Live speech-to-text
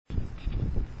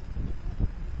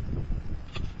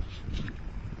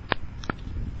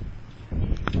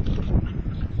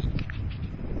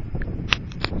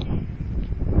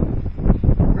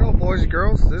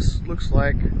girls, this looks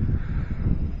like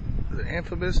the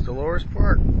infamous Dolores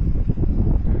Park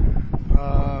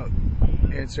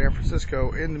in San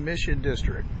Francisco in the Mission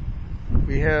District.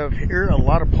 We have here a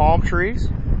lot of palm trees.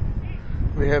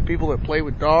 We have people that play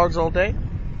with dogs all day.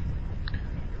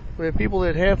 We have people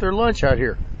that have their lunch out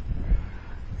here.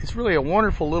 It's really a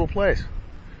wonderful little place.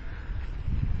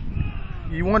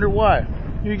 You wonder why.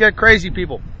 You got crazy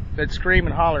people that scream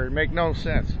and holler and make no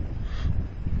sense.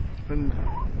 And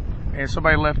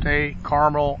somebody left a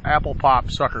caramel apple pop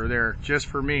sucker there just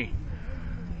for me.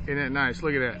 Isn't that nice?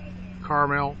 Look at that.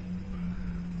 Caramel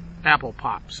apple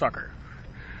pop sucker.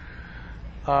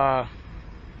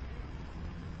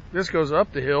 This goes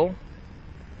up the hill.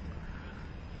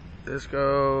 This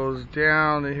goes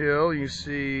down the hill. You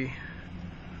see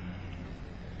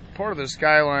part of the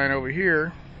skyline over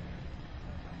here.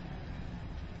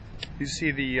 You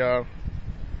see the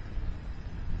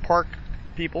park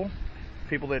people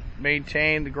that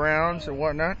maintain the grounds and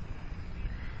whatnot.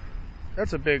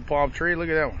 That's a big palm tree. Look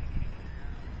at that one.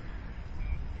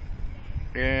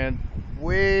 And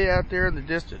way out there in the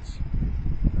distance,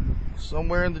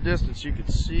 somewhere in the distance, you can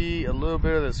see a little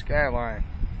bit of the skyline.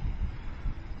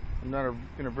 I'm not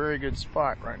in a very good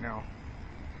spot right now.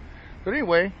 But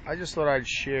anyway, I just thought I'd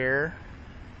share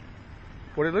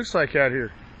what it looks like out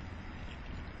here.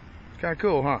 It's kind of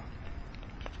cool, huh?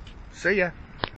 See ya.